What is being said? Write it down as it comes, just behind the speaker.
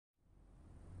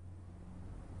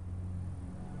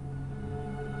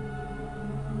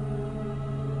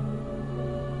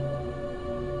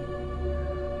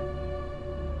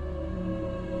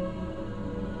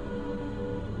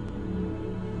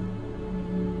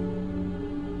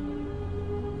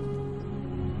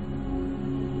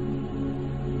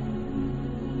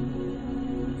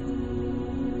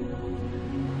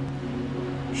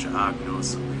Shaak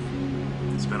Nosolee.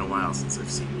 It's been a while since I've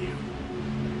seen you.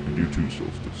 And you too,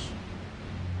 Solstice.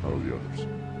 How are the others?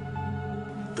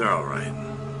 They're alright.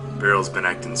 Beryl's been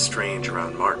acting strange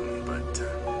around Martin, but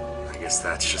I guess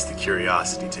that's just the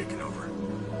curiosity taking over.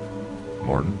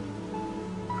 Martin?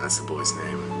 That's the boy's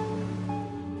name.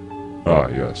 Ah,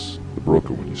 yes. The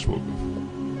broker one you spoke of.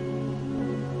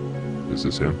 Is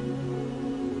this him?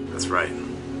 That's right.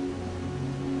 You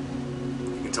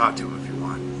can talk to him if you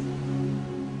want.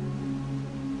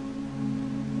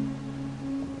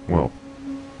 Well,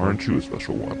 aren't you a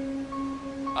special one?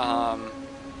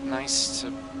 Nice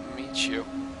to meet you.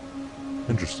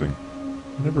 Interesting.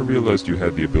 I never realized you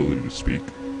had the ability to speak.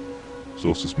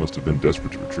 Solstice must have been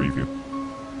desperate to retrieve you.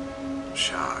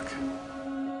 Shaak.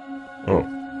 Oh.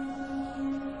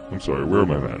 I'm sorry, where are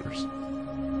my manners?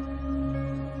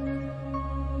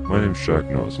 My name's Shaak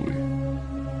Nosolee.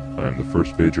 I am the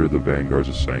first pager of the vanguards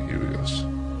of Sangheili Ultra.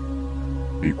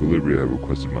 The Equilibria have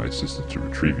requested my assistance to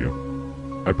retrieve you.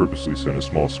 I purposely sent a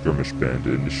small skirmish band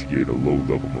to initiate a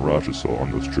low-level mirage assault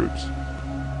on those troops,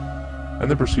 and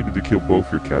then proceeded to kill both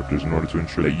your captors in order to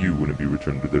ensure that you wouldn't be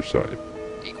returned to their side.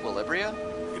 Equilibria?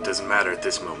 It doesn't matter at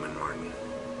this moment, Martin.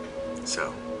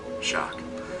 So, Shaak,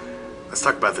 let's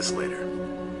talk about this later.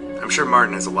 I'm sure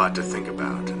Martin has a lot to think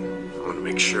about, and I want to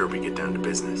make sure we get down to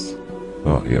business.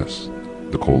 Ah, yes.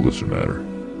 The Coalition matter.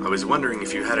 I was wondering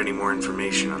if you had any more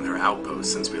information on their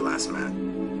outpost since we last met.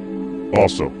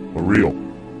 Also, a real.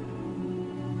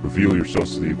 Reveal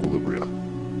yourselves to the Equilibria.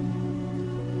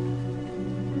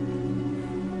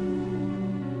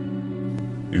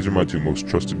 These are my two most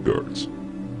trusted guards.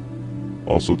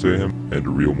 Also to him, and a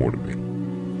real more to me.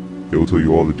 They will tell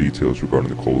you all the details regarding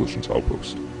the Coalition's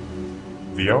outpost.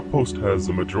 The outpost has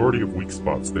a majority of weak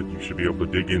spots that you should be able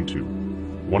to dig into.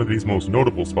 One of these most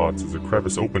notable spots is a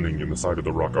crevice opening in the side of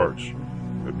the rock arch.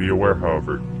 Be aware,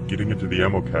 however, getting into the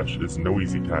ammo cache is no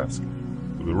easy task.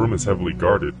 The room is heavily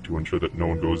guarded to ensure that no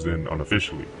one goes in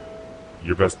unofficially.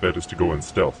 Your best bet is to go in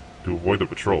stealth, to avoid the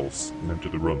patrols, and enter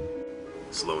the room.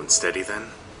 Slow and steady then?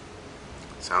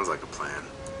 Sounds like a plan.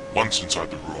 Once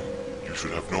inside the room, you should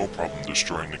have no problem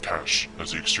destroying the cache,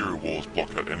 as the exterior walls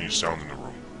block out any sound in the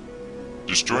room.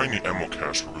 Destroying the ammo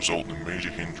cache will result in a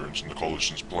major hindrance in the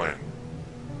Coalition's plan.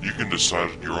 You can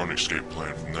decide your own escape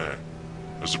plan from there,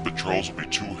 as the patrols will be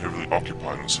too heavily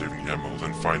occupied on saving the ammo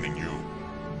than finding you.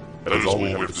 That is all we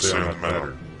have to say on that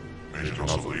matter, Major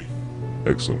Nosolee.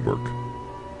 Excellent work.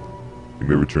 You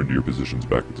may return to your positions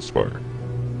back at the spire.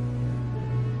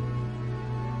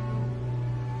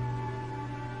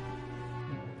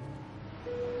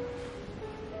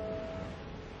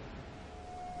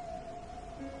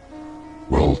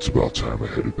 Well, it's about time I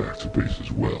headed back to base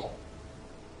as well.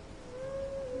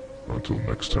 Until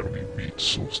next time we meet,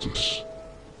 Solstice.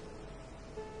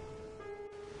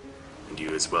 And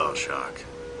you as well, Shaak.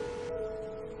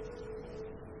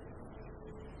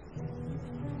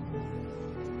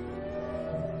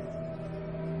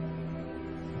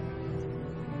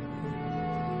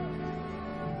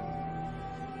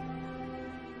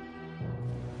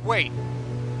 Wait.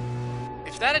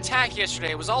 If that attack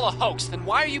yesterday was all a hoax, then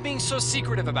why are you being so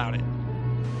secretive about it?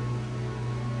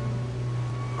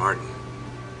 Martin.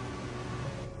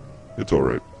 It's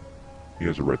alright. He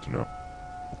has a right to know.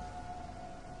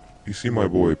 You see, my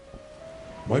boy,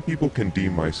 my people can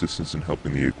deem my assistance in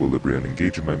helping the Equilibria and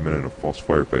engaging my men in a false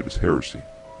firefight as heresy.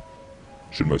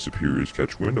 Should my superiors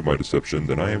catch wind of my deception,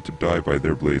 then I am to die by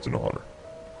their blades in honor.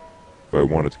 If I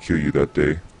wanted to kill you that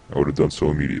day, I would have done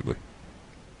so immediately.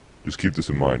 Just keep this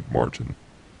in mind, Martin.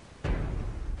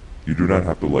 You do not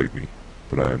have to like me,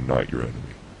 but I am not your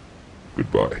enemy.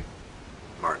 Goodbye.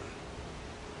 Martin,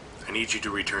 I need you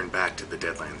to return back to the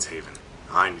Deadlands Haven.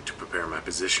 I need to prepare my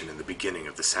position in the beginning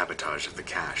of the sabotage of the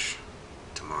cache.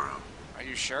 Tomorrow. Are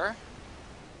you sure?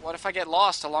 What if I get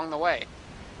lost along the way?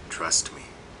 Trust me,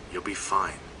 you'll be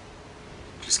fine.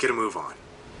 Just get a move on.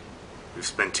 We've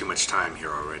spent too much time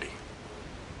here already.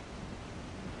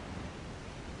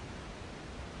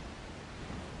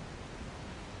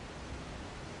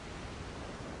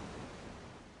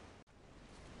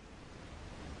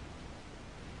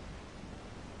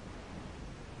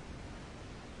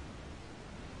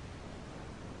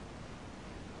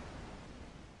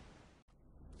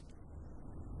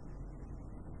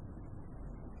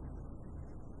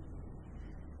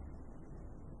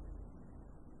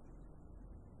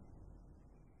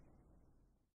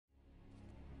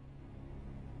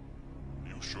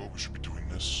 Sure we should be doing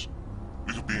this?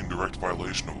 We could be in direct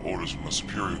violation of orders from a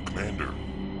superior commander.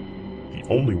 The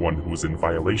only one who is in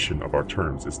violation of our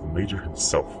terms is the Major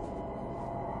himself.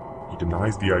 He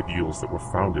denies the ideals that were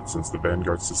founded since the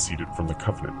Vanguard seceded from the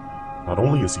Covenant. Not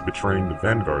only is he betraying the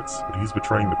vanguards, but he's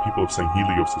betraying the people of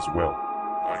Sangheili as well.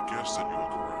 I guess that you are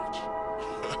correct.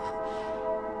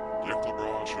 The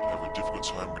Equilibria should have a difficult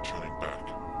time returning back.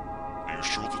 Are you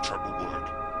sure the trap will work?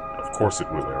 Of course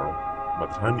it will, Arrow. By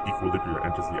the time the Equilibria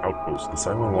enters the outpost, the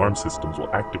silent alarm systems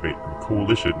will activate and the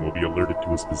Coalition will be alerted to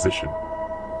his position.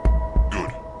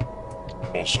 Good.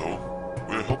 Also,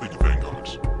 we are helping the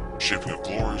vanguards, shaping a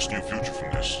glorious new future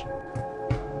from this.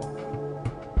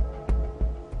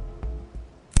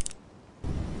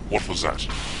 What was that?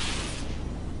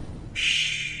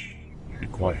 Shh. Be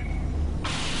quiet.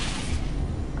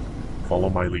 Follow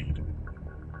my lead.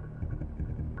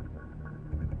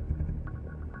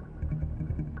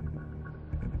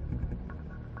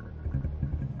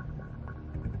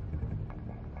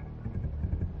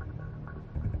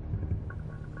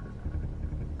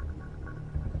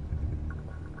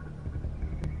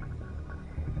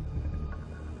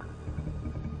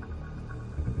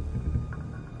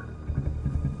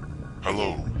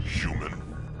 Hello, human.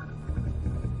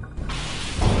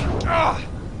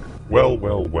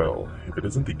 Well. If it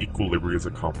isn't the Equilibria's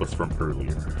accomplice from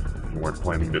earlier. You weren't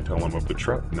planning to tell him of the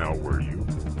trap now, were you?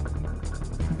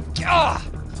 Ah!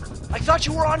 I thought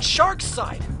you were on Shaak's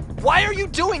side. Why are you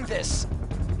doing this?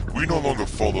 We no longer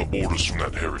follow orders from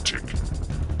that heretic.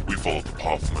 We follow the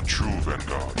path from a true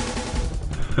vanguard.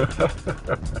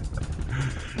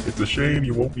 It's a shame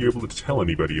you won't be able to tell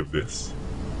anybody of this.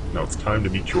 Now it's time to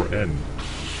meet your end,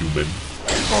 human.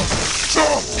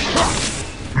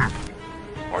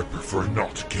 I prefer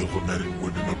not to kill the men and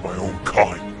women of my own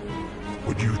kind,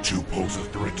 but you two pose a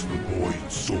threat to the boy in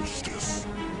Solstice.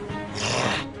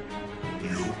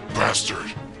 You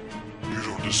bastard! You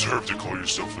don't deserve to call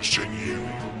yourself a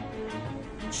Sangheili.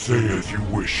 Say as you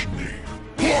wish, knave.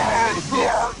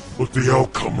 But the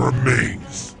outcome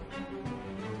remains.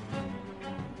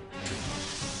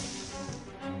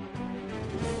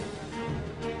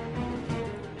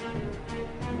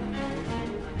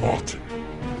 Martin,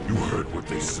 you heard what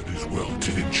they said as well,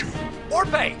 didn't you?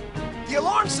 Orpe! The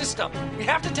alarm system! We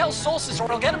have to tell Solstice or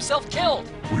he'll get himself killed!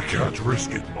 We can't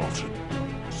risk it, Martin.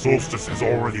 Solstice has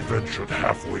already ventured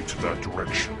halfway to that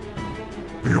direction.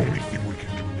 The only thing we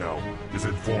can do now is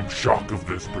inform Shaak of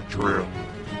this betrayal.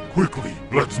 Quickly,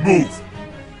 let's move!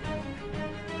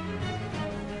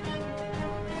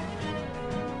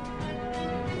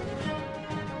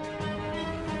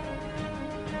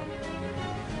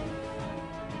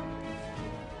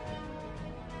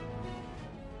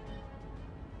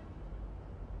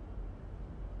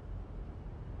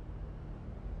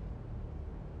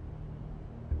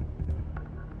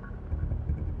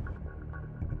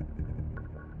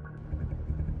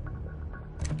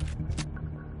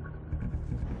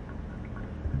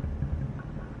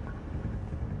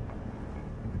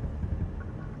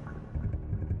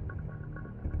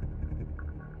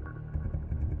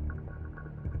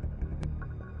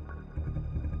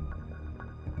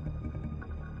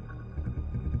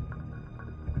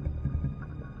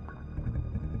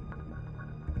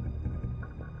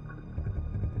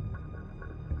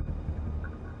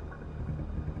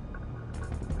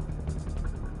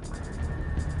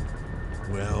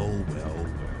 Well.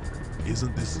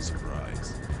 Isn't this a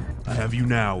surprise? I have you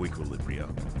now, Equilibria.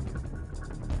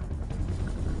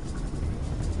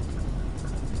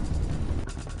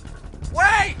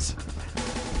 Wait!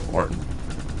 Martin?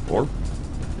 Or?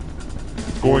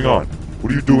 What's going on?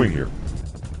 What are you doing here?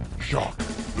 Shaak,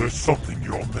 there's something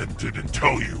your men didn't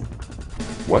tell you.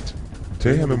 What?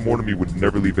 Tayhem and Mortimer would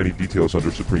never leave any details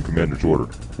under Supreme Commander's order.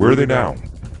 Where are they now?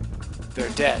 They're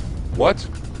dead. What?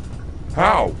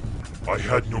 How? I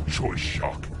had no choice,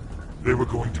 Shaak. They were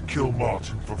going to kill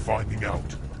Martin for finding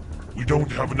out. We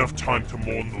don't have enough time to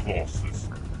mourn the losses.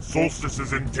 Solstice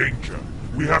is in danger.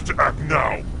 We have to act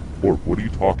now. Or what are you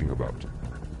talking about?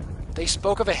 They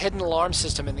spoke of a hidden alarm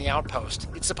system in the outpost.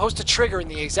 It's supposed to trigger in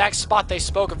the exact spot they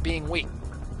spoke of being weak.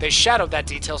 They shadowed that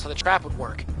detail so the trap would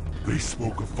work. They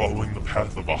spoke of following the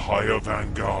path of a higher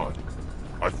vanguard.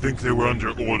 I think they were under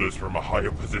orders from a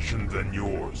higher position than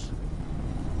yours.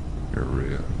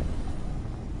 Area.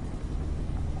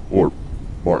 Or,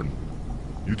 Martin,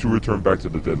 you two return back to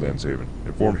the Deadlands Haven.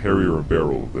 Inform Harrier and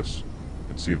Barrel of this,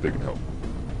 and see if they can help.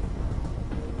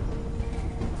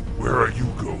 Where are you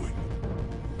going?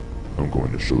 I'm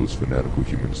going to show those fanatical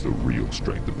humans the real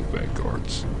strength of the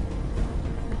Vanguards.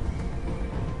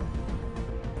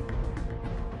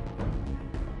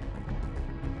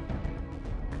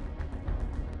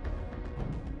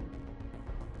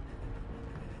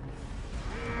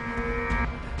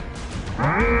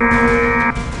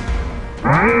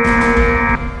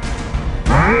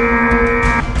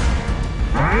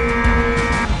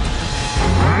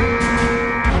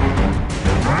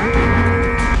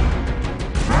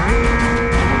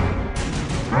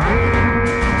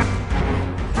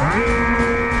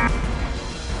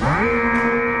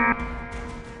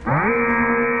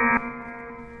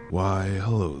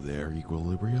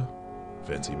 Equilibria?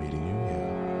 Fancy meeting you,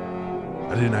 yeah.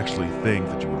 I didn't actually think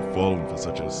that you would have fallen for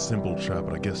such a simple trap,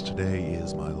 but I guess today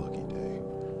is my lucky day.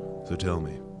 So tell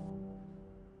me,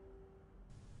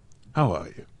 how are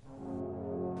you?